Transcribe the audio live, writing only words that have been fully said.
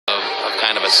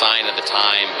a sign at the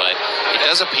time, but it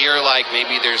does appear like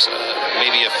maybe there's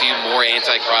maybe a few more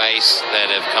antichrists that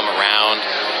have come around.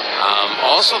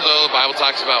 Also, though, the Bible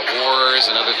talks about wars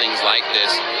and other things like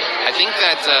this. I think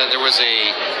that there was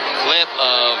a clip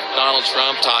of Donald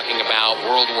Trump talking about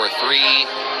World War III.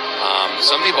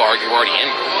 Some people argue we're already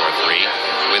in World War III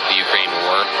with the Ukraine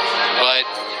war. But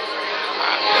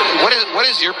what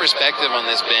is your perspective on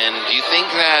this, Ben? Do you think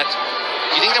that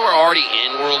we're already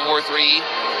in World War III,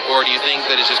 or do you think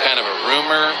that it's just kind of a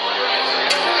rumor?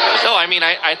 No, I mean,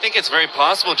 I think it's very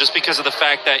possible just because of the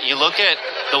fact that you look at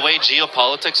the way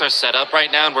geopolitics are set up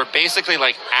right now, and we're basically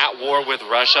like at war with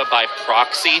Russia by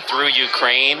proxy through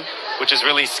Ukraine, which is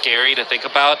really scary to think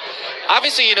about.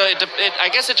 Obviously, you know, I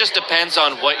guess it just depends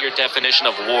on what your definition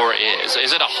of war is.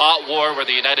 Is it a hot war where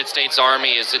the United States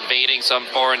Army is invading some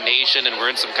foreign nation and we're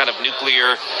in some kind of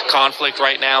nuclear conflict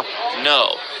right now?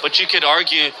 No. But you could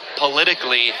argue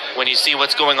politically, when you see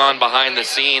what's going on behind the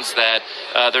scenes, that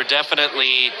there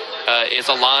definitely is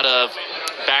a lot of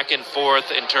back and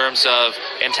forth in terms of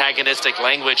antagonistic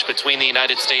language between the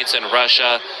United States and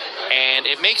Russia. And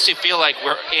it makes you feel like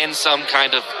we're in some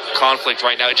kind of conflict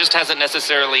right now. It just hasn't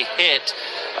necessarily hit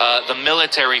the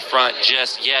military front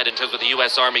just yet in terms of the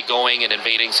U.S. Army going and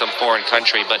invading some foreign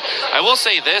country. But I will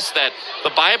say this, that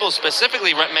the Bible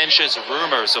specifically mentions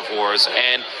rumors of wars.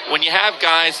 And when you have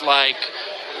guys like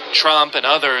Trump and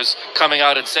others coming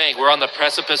out and saying, we're on the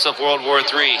precipice of World War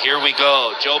III, here we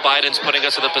go, Joe Biden's putting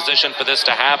us in the position for this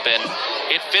to happen,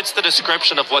 it fits the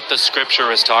description of what the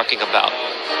scripture is talking about.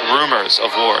 Rumors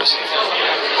of wars.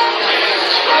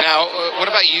 Now, what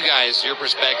about you guys, your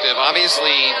perspective?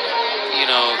 Obviously, you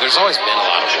know, there's always been a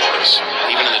lot of wars,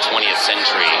 even in the 20th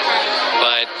century.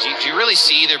 But do you really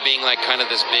see there being like kind of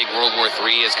this big World War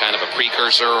III as kind of a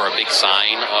precursor or a big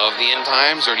sign of the end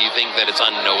times? Or do you think that it's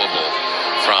unknowable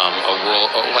from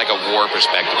a war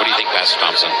perspective? What do you think, Pastor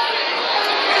Thompson?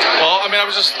 Well, I mean, I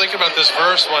was just thinking about this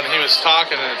verse when he was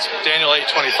talking, and it's Daniel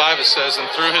 8:25. It says, "And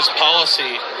through his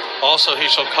policy also he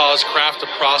shall cause craft to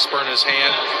prosper in his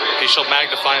hand. He shall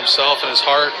magnify himself in his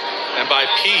heart, and by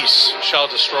peace shall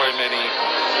destroy many.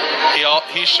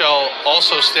 He shall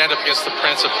also stand up against the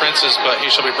prince of princes, but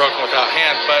he shall be broken without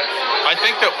hand." But I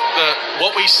think that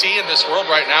what we see in this world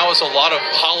right now is a lot of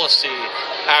policy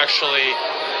actually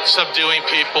subduing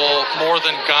people more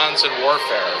than guns and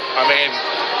warfare. I mean,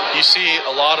 you see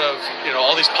a lot of, you know,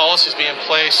 all these policies being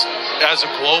placed as a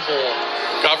global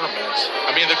government.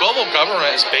 I mean, the global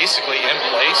government is basically in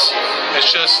place.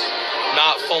 It's just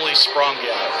not fully sprung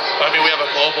yet. I mean, we have a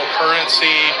global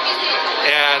currency,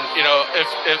 and, you know,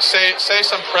 if say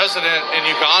some president in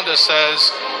Uganda says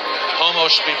homo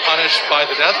should be punished by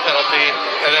the death penalty,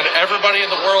 and then everybody in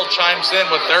the world chimes in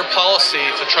with their policy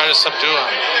to try to subdue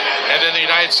him. And then the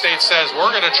United States says,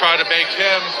 we're going to try to make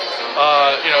him,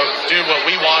 do what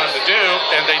we want him to do.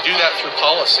 And they do that through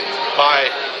policy by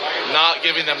not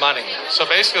giving them money. So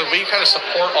basically, we kind of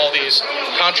support all these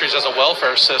countries as a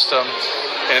welfare system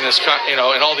in this, in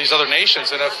all these other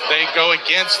nations. And if they go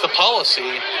against the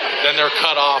policy, then they're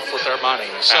cut off with their money.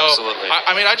 So, absolutely.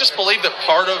 I mean, I just believe that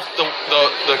part of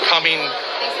the coming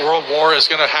World War is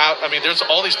going to have, I mean, there's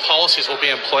all these policies will be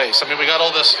in place. I mean, we got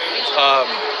all this,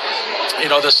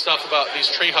 this stuff about these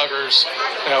tree huggers,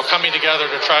 coming together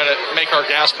to try to make our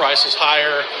gas prices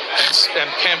higher and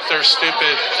pimp their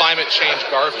stupid climate change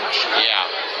garbage. Yeah.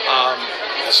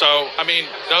 So, I mean,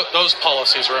 those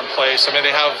policies are in place. I mean,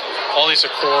 they have all these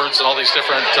accords and all these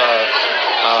different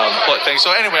things.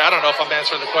 So anyway, I don't know if I'm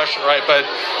answering the question right, but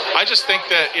I just think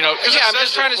that, I'm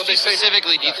just trying to speak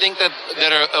specifically. Do you think that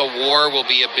a war will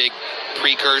be a big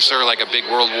precursor, like a big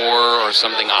world war or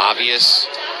something obvious?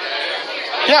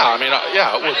 Yeah, I mean,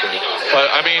 yeah, it would be.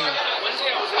 But, I mean,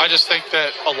 I just think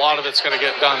that a lot of it's going to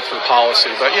get done through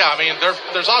policy. But, yeah, I mean,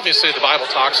 there's obviously, the Bible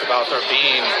talks about there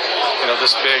being,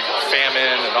 this big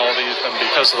famine and all these, and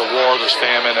because of the war, there's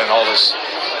famine and all this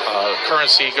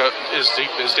currency is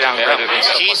downgraded. Yeah. And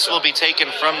stuff peace like will be taken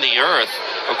from the earth,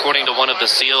 according to one of the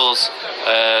seals.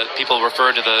 People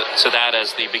refer to that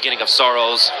as the beginning of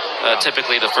sorrows.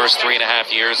 Typically, the first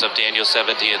 3.5 years of Daniel's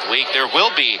 70th week, there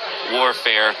will be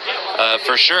warfare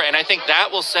for sure, and I think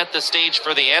that will set the stage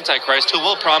for the Antichrist, who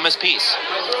will promise peace.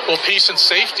 Well, peace and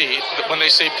safety. When they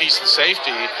say peace and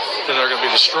safety, then they're going to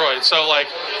be destroyed. So, like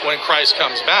when Christ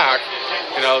comes back,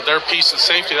 their peace and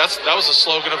safety. That was the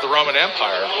slogan of the Roman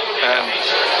Empire, and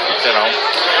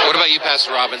What about you,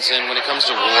 Pastor Robinson? When it comes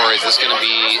to war, is this going to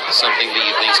be something that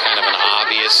you think is kind of an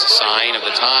obvious sign of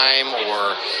the time,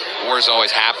 or war is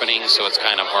always happening, so it's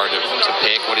kind of hard to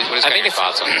pick? What is kind of your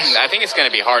thoughts on this? I think it's going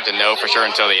to be hard to know for sure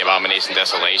until the Abomination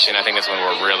Desolation. I think that's when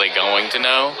we're really going to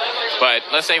know. But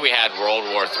let's say we had World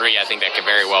War III, I think that could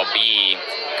very well be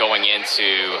going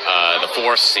into the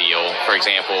fourth seal, for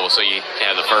example. So you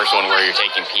have the first one where you're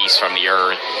taking peace from the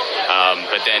earth,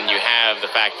 but then you have the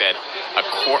fact that a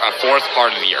fourth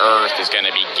part of the earth is going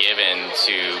to be given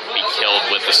to be killed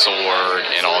with the sword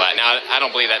and all that. Now, I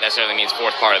don't believe that necessarily means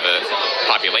fourth part of the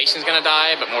population is going to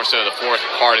die, but more so the fourth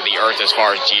part of the earth as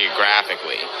far as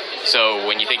geographically. So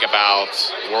when you think about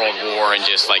World War and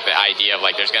just like the idea of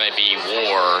like there's going to be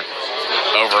war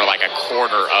over like a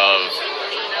quarter of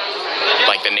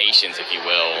like the nations, if you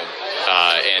will,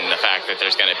 and the fact that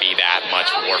there's going to be that much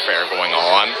warfare going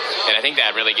on. And I think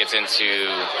that really gets into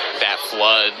that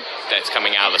flood that's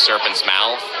coming out of the serpent's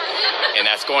mouth, and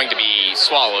that's going to be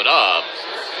swallowed up,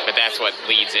 but that's what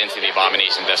leads into the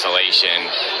Abomination Desolation,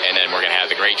 and then we're going to have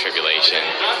the Great Tribulation.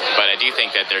 But I do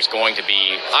think that there's going to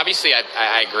be, obviously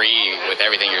I agree with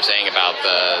everything you're saying about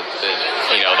the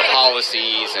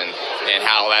policies and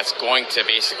how that's going to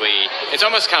basically, it's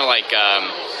almost kind of like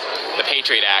the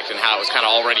Patriot Act and how it was kind of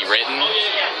already written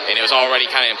and it was already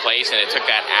kind of in place, and it took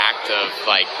that act of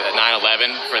like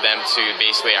 9/11 for them to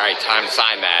basically, all right, time to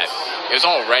sign that. It was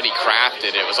already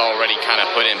crafted, it was already kind of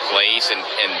put in place, and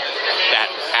that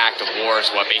act of war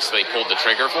is what basically pulled the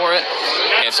trigger for it.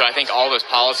 And so I think all those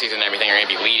policies and everything are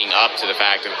going to be leading up to the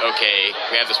fact of, okay,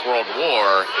 we have this world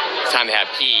war, it's time to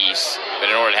have peace, but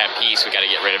in order to have peace, we got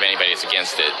to get rid of anybody that's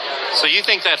against it. So you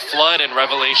think that flood in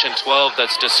Revelation 12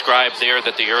 that's described there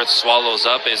that the earth swallows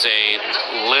up is a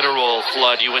literal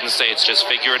flood? You wouldn't say it's just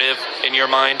figurative in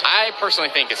your mind? I personally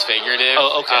think it's figurative.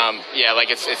 Oh, okay. Yeah, like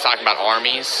it's talking about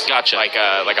armies. Gotcha. Like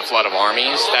a flood of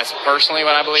armies. That's personally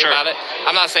what I believe Sure. about it.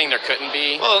 I'm not saying there couldn't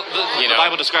be. Well, the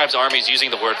Bible describes armies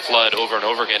using the word flood over and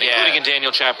over again, including in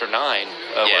Daniel chapter 9,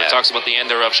 where it talks about the end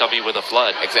thereof shall be with a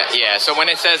flood. Exactly. Yeah, so when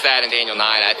it says that in Daniel 9,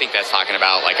 I think that's talking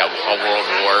about like a world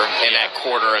war and that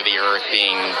quarter of the earth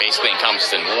being basically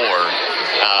encompassed in war.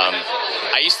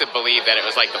 I used to believe that it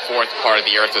was like the fourth part of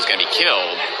the earth was going to be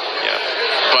killed. Yeah.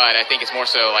 But I think it's more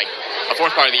so like a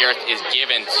fourth part of the earth is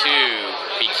given to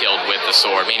be killed with the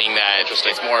sword, meaning that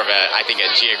it's more of a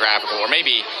geographical, or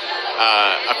maybe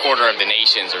a quarter of the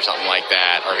nations or something like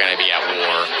that are going to be at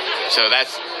war. So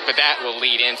but that will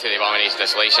lead into the Abomination of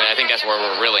Desolation. I think that's where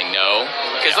we'll really know.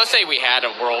 Because let's say we had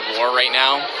a world war right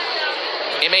now.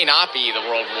 It may not be the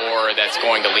world war that's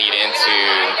going to lead into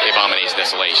the Abomination of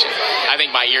Desolation. I think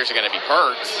my ears are going to be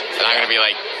perked, and I'm going to be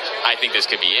like, I think this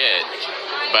could be it.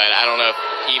 But I don't know if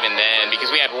even then, because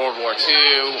we had World War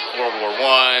II, World War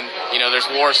I, there's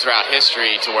wars throughout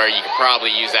history to where you could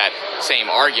probably use that same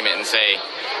argument and say,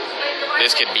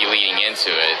 this could be leading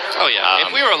into it. Oh, yeah.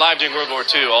 If we were alive during World War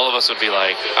II, all of us would be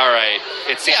like, all right,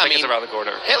 it seems it's around the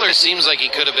corner. Hitler seems like he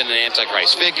could have been an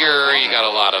Antichrist figure. You got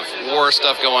a lot of war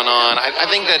stuff going on. I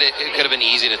think that it could have been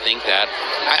easy to think that.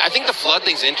 I think the flood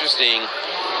thing's interesting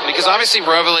because obviously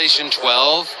Revelation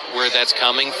 12, where that's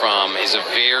coming from, is a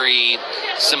very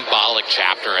symbolic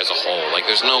chapter as a whole. Like,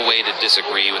 there's no way to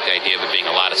disagree with the idea of it being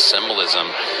a lot of symbolism.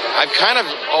 I've kind of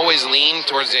always leaned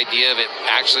towards the idea of it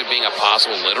actually being a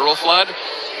possible literal flood,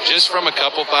 just from a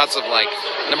couple thoughts of, like,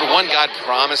 number one, God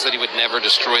promised that he would never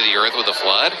destroy the earth with a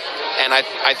flood. And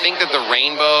I think that the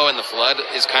rainbow and the flood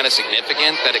is kind of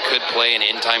significant, that it could play an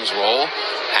end times role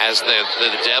as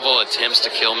the devil attempts to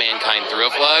kill mankind through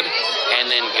a flood, and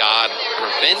then God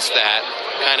prevents that,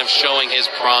 kind of showing his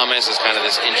promise as kind of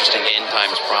this interesting end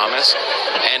times promise.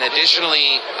 And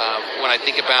additionally, when I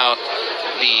think about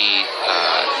the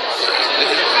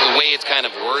way it's kind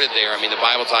of worded there, I mean, the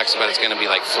Bible talks about it's going to be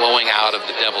like flowing out of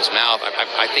the devil's mouth.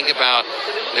 I think about,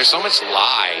 there's so much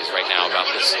lies right now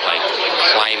about this like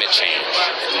climate change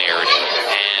narrative,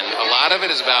 and a lot of it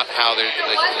is about how the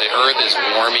earth is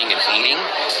warming and heating,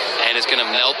 and it's going to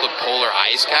melt the polar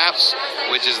ice caps,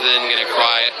 which is then going to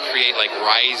create like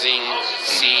rising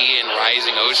sea and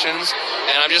rising oceans.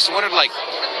 And I've just wondered, like,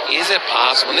 is it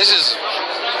possible? And this is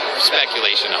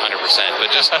speculation 100%,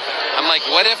 but just, I'm like,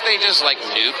 what if they just like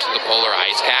nuked the polar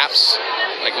ice caps?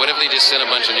 Like, what if they just sent a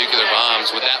bunch of nuclear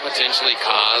bombs? Would that potentially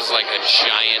cause like a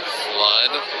giant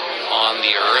flood on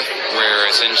the earth, where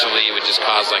essentially it would just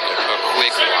cause like a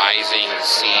quick rising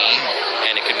sea,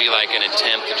 and it could be like an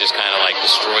attempt to just kind of like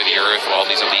destroy the earth while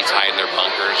these elites hide in their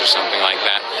bunkers or something like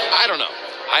that? I don't know.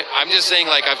 I'm just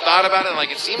saying, like, I've thought about it, and, like,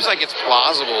 it seems like it's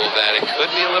plausible that it could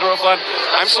be a literal flood.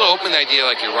 I'm still open to the idea,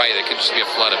 like, you're right, it could just be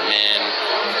a flood of men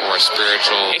or a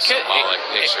spiritual symbolic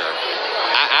picture.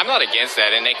 I I'm not against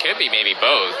that, and it could be maybe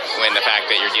both when the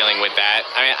fact that you're dealing with that.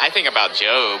 I mean, I think about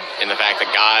Job and the fact that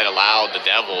God allowed the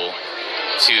devil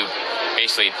to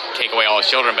basically take away all his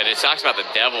children, but it talks about the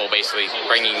devil basically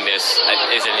bringing this,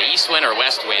 is it an east wind or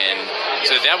west wind?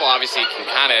 So the devil obviously can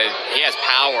he has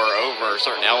power over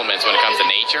certain elements when it comes to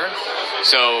nature.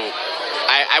 So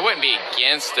I wouldn't be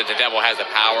against that the devil has the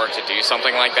power to do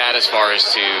something like that as far as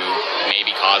to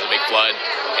maybe cause a big flood.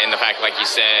 And the fact, like you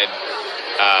said,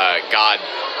 God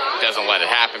doesn't let it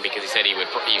happen because he said he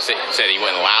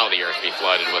wouldn't allow the earth to be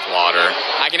flooded with water.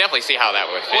 I can definitely see how that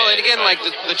would fit. Well, and again, like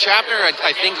the chapter,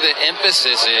 I think the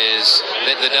emphasis is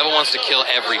that the devil wants to kill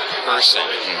every person.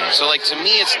 Mm-hmm. So, like, to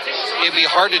me, it'd be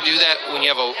hard to do that when you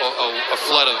have a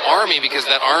flood of army, because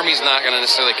that army's not going to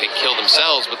necessarily kill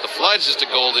themselves, but the flood's just a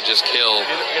goal to just kill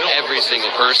every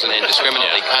single person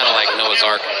indiscriminately, kind of like Noah's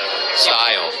Ark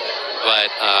style.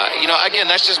 But, again,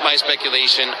 that's just my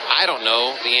speculation. I don't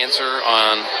know the answer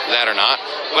on that or not.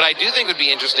 What I do think would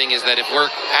be interesting is that if we're,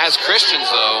 as Christians,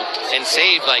 though, and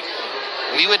saved, like,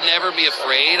 we would never be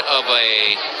afraid of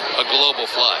a global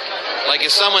flood. Like,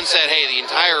 if someone said, hey, the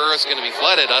entire earth's going to be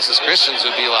flooded, us as Christians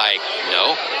would be like,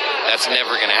 no, that's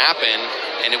never going to happen.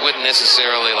 And it wouldn't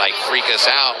necessarily, like, freak us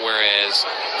out, whereas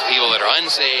people that are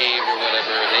unsaved or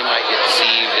whatever, they might get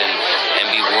deceived and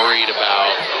be worried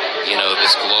about,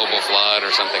 this global flood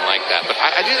or something like that. But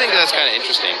I do think that's kind of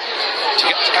interesting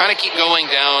to kind of keep going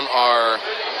down our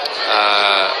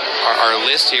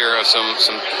list here of some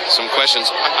questions.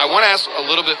 I want to ask a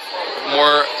little bit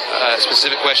more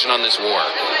specific question on this war.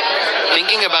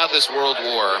 Thinking about this world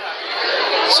war,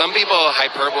 some people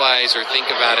hyperbolize or think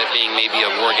about it being maybe a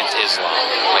war against Islam.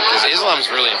 Because Islam is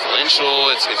really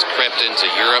influential. It's crept into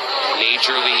Europe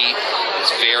majorly. It's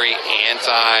very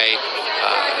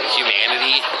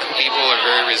anti-humanity. People are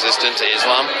very resistant to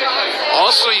Islam.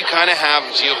 Also, you kind of have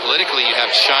geopolitically, you have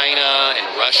China and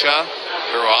Russia,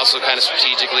 who are also kind of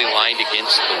strategically lined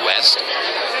against the West.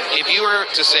 If you were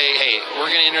to say, hey,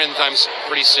 we're going to enter in the times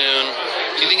pretty soon,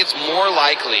 do you think it's more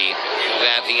likely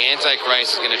that the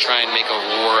Antichrist is going to try and make a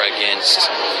war against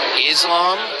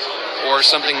Islam, or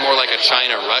something more like a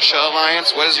China-Russia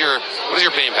alliance? What is your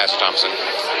opinion, Pastor Thompson?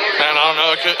 Man, I don't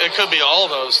know. It could be all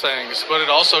those things, but it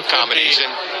also could combination.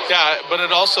 But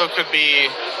it also could be.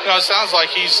 It sounds like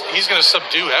he's going to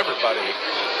subdue everybody.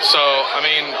 So, I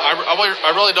mean, I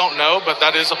really don't know, but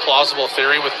that is a plausible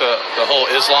theory with the whole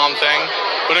Islam thing.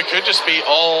 But it could just be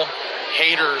all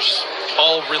haters,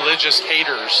 all religious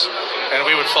haters, and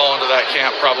we would fall into that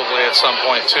camp probably at some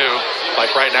point too,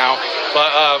 like right now.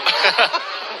 But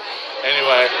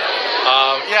anyway,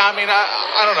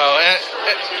 I don't know.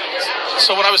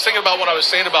 So when I was thinking about what I was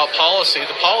saying about policy,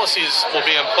 the policies will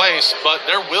be in place, but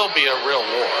there will be a real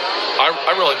war.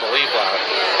 I really believe that.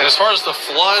 And as far as the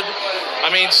flood, I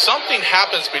mean, something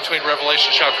happens between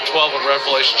Revelation chapter 12 and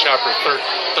Revelation chapter 13,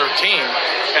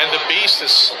 and the beast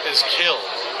is killed.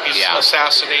 He's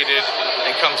assassinated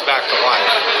and comes back to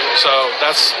life. So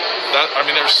that's that. I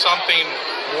mean, there's something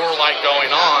warlike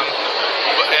going on,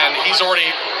 and he's already.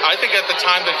 I think at the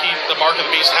time that the mark of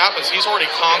the beast happens, he's already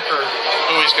conquered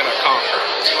who he's going to conquer.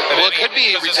 And well, it could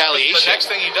be retaliation. The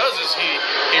next thing he does is he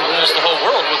rules the whole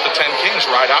world with the 10 kings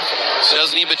right after that. So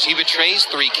doesn't he? But he betrays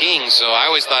 3 kings. So I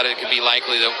always thought it could be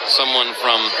likely that someone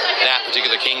from that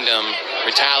particular kingdom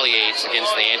retaliates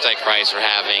against the Antichrist for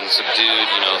having subdued,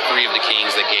 3 of the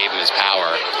kings that gave him his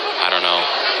power. I don't know.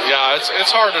 Yeah, it's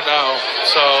hard to know.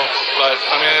 So, but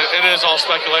I mean, it is all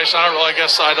speculation. I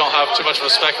guess I don't have too much of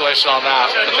a speculation on that.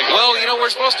 Well,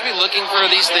 we're supposed to be looking for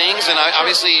these things, and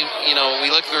obviously, we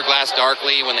look through a glass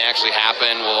darkly when they actually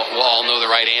happen. We'll all know the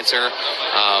right answer.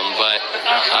 But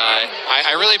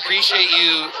I really appreciate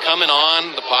you coming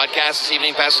on the podcast this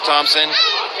evening, Pastor Thompson.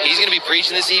 He's going to be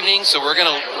preaching this evening, so we're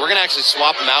gonna actually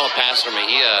swap him out with Pastor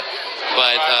Mejia.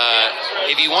 But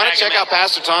if you want to check out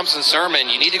Pastor Thompson's sermon,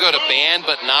 you need to go to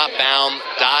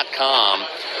bandbutnotbound.com,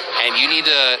 and you need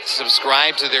to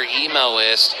subscribe to their email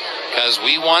list, because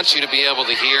we want you to be able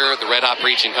to hear the Red Hot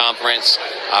Preaching Conference.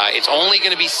 It's only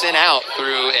going to be sent out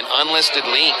through an unlisted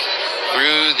link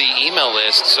through the email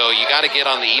list, so you got to get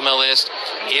on the email list.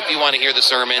 If you want to hear the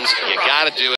sermons, you got to do it.